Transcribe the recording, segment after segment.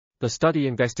The study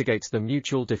investigates the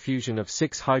mutual diffusion of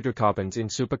 6 hydrocarbons in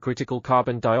supercritical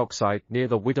carbon dioxide near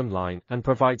the Widom line and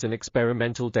provides an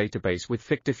experimental database with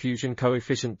Fick diffusion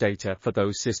coefficient data for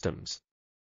those systems.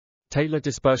 Taylor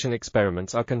dispersion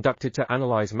experiments are conducted to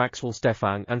analyze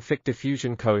Maxwell-Stefan and Fick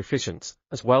diffusion coefficients,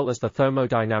 as well as the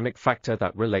thermodynamic factor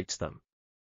that relates them.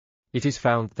 It is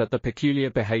found that the peculiar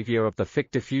behavior of the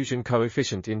Fick diffusion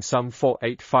coefficient in some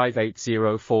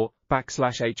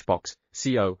 485804/H-box,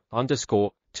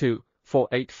 CO_2,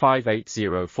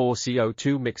 485804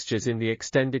 CO2 mixtures in the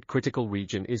extended critical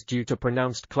region is due to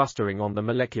pronounced clustering on the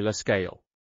molecular scale.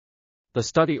 The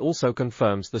study also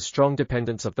confirms the strong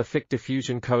dependence of the Fick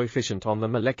diffusion coefficient on the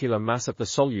molecular mass of the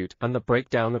solute and the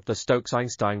breakdown of the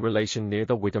Stokes-Einstein relation near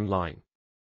the Widom line.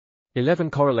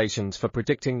 11 correlations for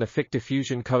predicting the Fick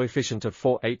diffusion coefficient of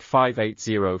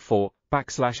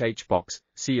 485804/H-box,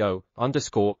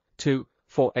 CO_2,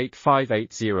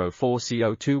 485804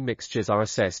 CO2 mixtures are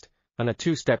assessed, and a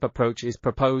two-step approach is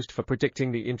proposed for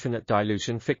predicting the infinite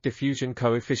dilution Fick diffusion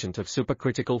coefficient of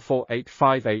supercritical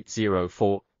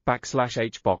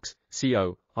 48580/H-box,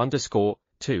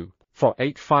 CO_2,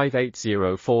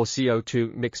 48580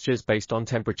 CO2 mixtures based on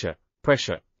temperature,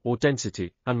 pressure, or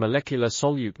density, and molecular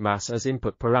solute mass as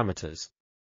input parameters.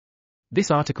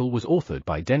 This article was authored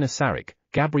by Denis Saric,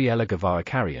 Gabriela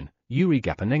Guevara-Carrion, Yury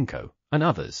Gaponenko, and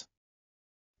others.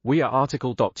 We are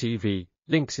RTCLTV,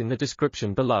 links in the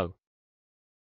description below.